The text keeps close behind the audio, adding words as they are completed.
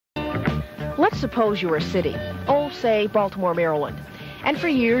Let's suppose you're a city, say Baltimore, Maryland, and for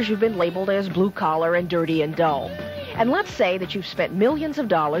years you've been labeled as blue-collar and dirty and dull. And let's say that you've spent millions of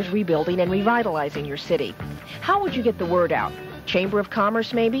dollars rebuilding and revitalizing your city. How would you get the word out? Chamber of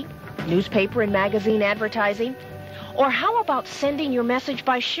Commerce, maybe? Newspaper and magazine advertising? Or how about sending your message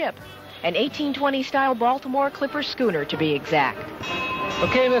by ship? An 1820-style Baltimore Clipper-Schooner, to be exact.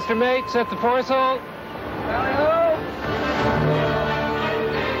 Okay, Mr. Mate, set the foresail.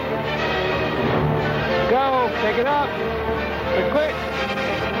 Go, take it up. Quick.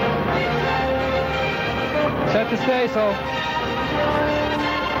 Set the staysail.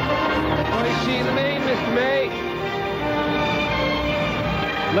 Hoist sheet in the main, Mr. Mate.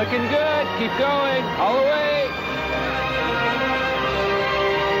 Looking good. Keep going. All the way.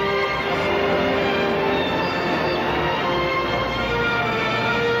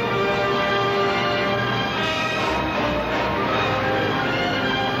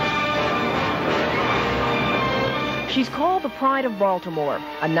 She's called the Pride of Baltimore,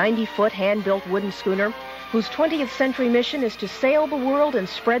 a 90-foot hand-built wooden schooner whose 20th century mission is to sail the world and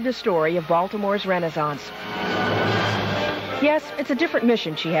spread the story of Baltimore's Renaissance. Yes, it's a different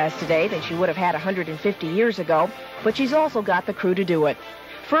mission she has today than she would have had 150 years ago, but she's also got the crew to do it.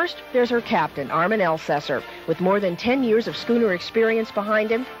 First, there's her captain, Armin Alsaesser. With more than 10 years of schooner experience behind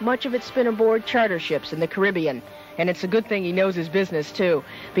him, much of it's been aboard charter ships in the Caribbean. And it's a good thing he knows his business, too,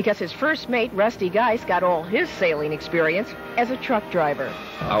 because his first mate, Rusty Geist, got all his sailing experience as a truck driver.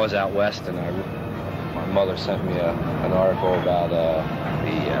 I was out west, and my mother sent me an article about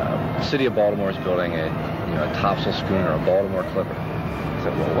the city of Baltimore is building a topsail schooner, a Baltimore Clipper. I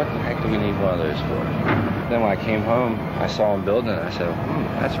said, well, what the heck do we need one of those for? Then when I came home, I saw them building it, and I said,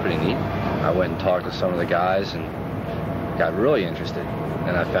 that's pretty neat. I went and talked to some of the guys and got really interested.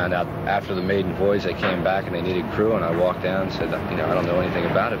 And I found out after the maiden voyage they came back and they needed crew, and I walked down and said, I don't know anything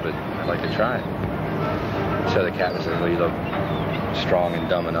about it, but I'd like to try it. So the captain said, well, you look strong and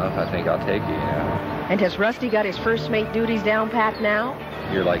dumb enough, I think I'll take you, And has Rusty got his first mate duties down pat now?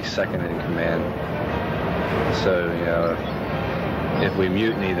 You're like second in command. So, if we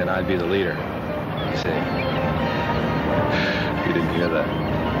mutiny, then I'd be the leader. You see. You didn't hear that.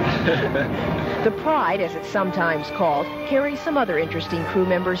 The Pride, as it's sometimes called, carries some other interesting crew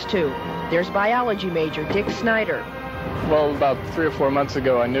members, too. There's biology major Dick Snyder. Well, about 3 or 4 months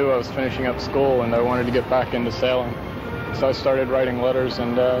ago, I knew I was finishing up school and I wanted to get back into sailing. So I started writing letters,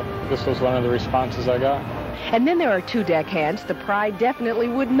 and this was one of the responses I got. And then there are 2 deckhands the Pride definitely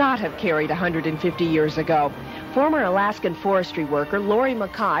would not have carried 150 years ago. Former Alaskan forestry worker Lori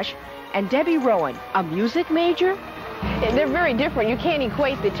McCosh and Debbie Rowan, a music major? They're very different. You can't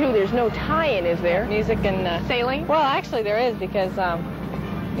equate the two. There's no tie-in, is there? Music and sailing? Well, actually there is, because,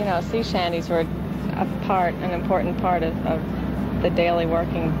 sea shanties were an important part of the daily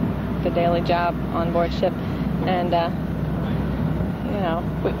working, the daily job on board ship. And,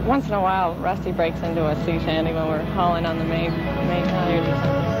 once in a while, Rusty breaks into a sea shanty when we're hauling on the main halyards or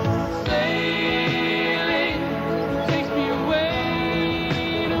something.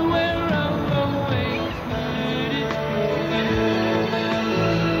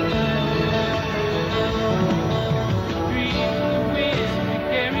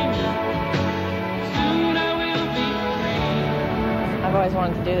 I've always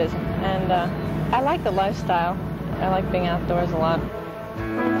wanted to do this, and I like the lifestyle. I like being outdoors a lot.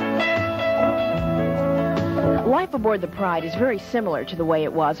 Life aboard the Pride is very similar to the way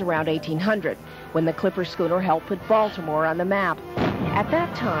it was around 1800, when the Clipper-Schooner helped put Baltimore on the map. At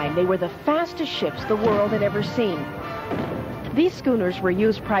that time, they were the fastest ships the world had ever seen. These schooners were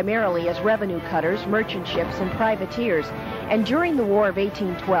used primarily as revenue cutters, merchant ships, and privateers, and during the War of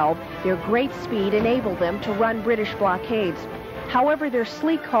 1812, their great speed enabled them to run British blockades. However, their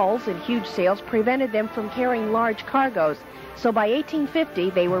sleek hulls and huge sails prevented them from carrying large cargoes, so by 1850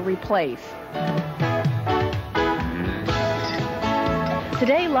 they were replaced.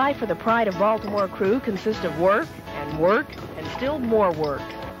 Today, life for the Pride of Baltimore crew consists of work, and still more work.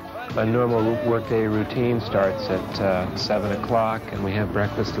 A normal workday routine starts at 7 o'clock, and we have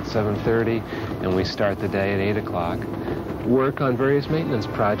breakfast at 7:30, and we start the day at 8 o'clock. Work on various maintenance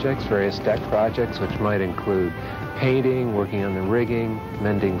projects, various deck projects, which might include painting, working on the rigging,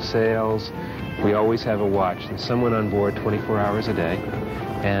 mending sails. We always have a watch. There's someone on board 24 hours a day,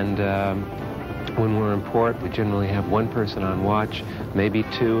 and when we're in port, we generally have 1 person on watch, maybe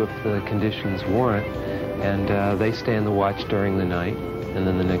 2 if the conditions warrant, and they stand the watch during the night, and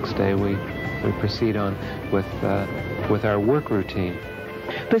then the next day we proceed on with our work routine.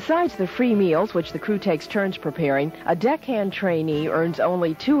 Besides the free meals, which the crew takes turns preparing, a deckhand trainee earns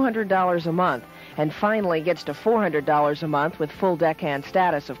only $200 a month, and finally gets to $400 a month with full deckhand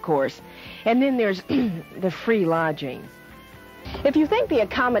status, of course. And then there's the free lodging. If you think the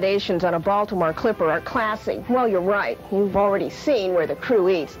accommodations on a Baltimore Clipper are classy, well, you're right. You've already seen where the crew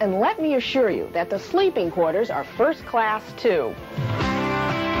eats. And let me assure you that the sleeping quarters are first class, too.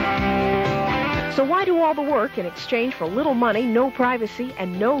 So why do all the work in exchange for little money, no privacy,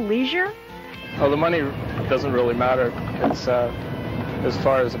 and no leisure? Well, the money doesn't really matter. It's, as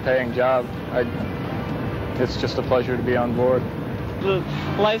far as a paying job, it's just a pleasure to be on board. The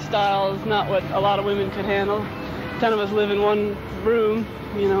lifestyle is not what a lot of women could handle. 10 of us live in one room,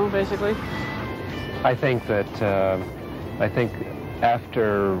 you know, basically. I think that,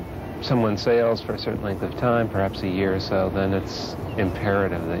 after someone sails for a certain length of time, perhaps a year or so, then it's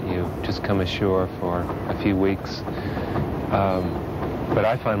imperative that you just come ashore for a few weeks. But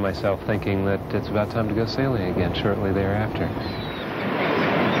I find myself thinking that it's about time to go sailing again shortly thereafter.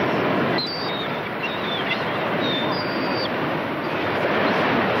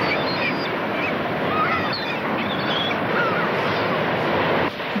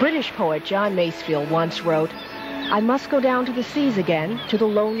 British poet John Masefield once wrote, "I must go down to the seas again, to the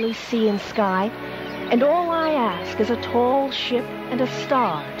lonely sea and sky, and all I ask is a tall ship and a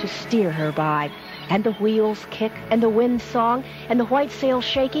star to steer her by, and the wheels kick, and the wind song, and the white sail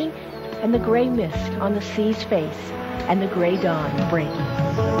shaking, and the gray mist on the sea's face, and the gray dawn breaking."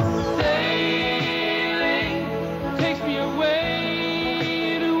 Sailing takes me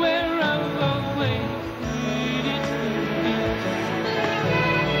away to where I've always needed to be.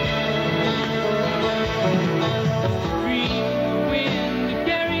 Free wind to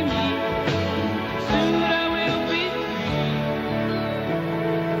carry me, soon I will be free.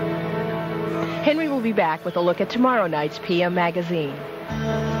 Henry will be back with a look at tomorrow night's PM magazine.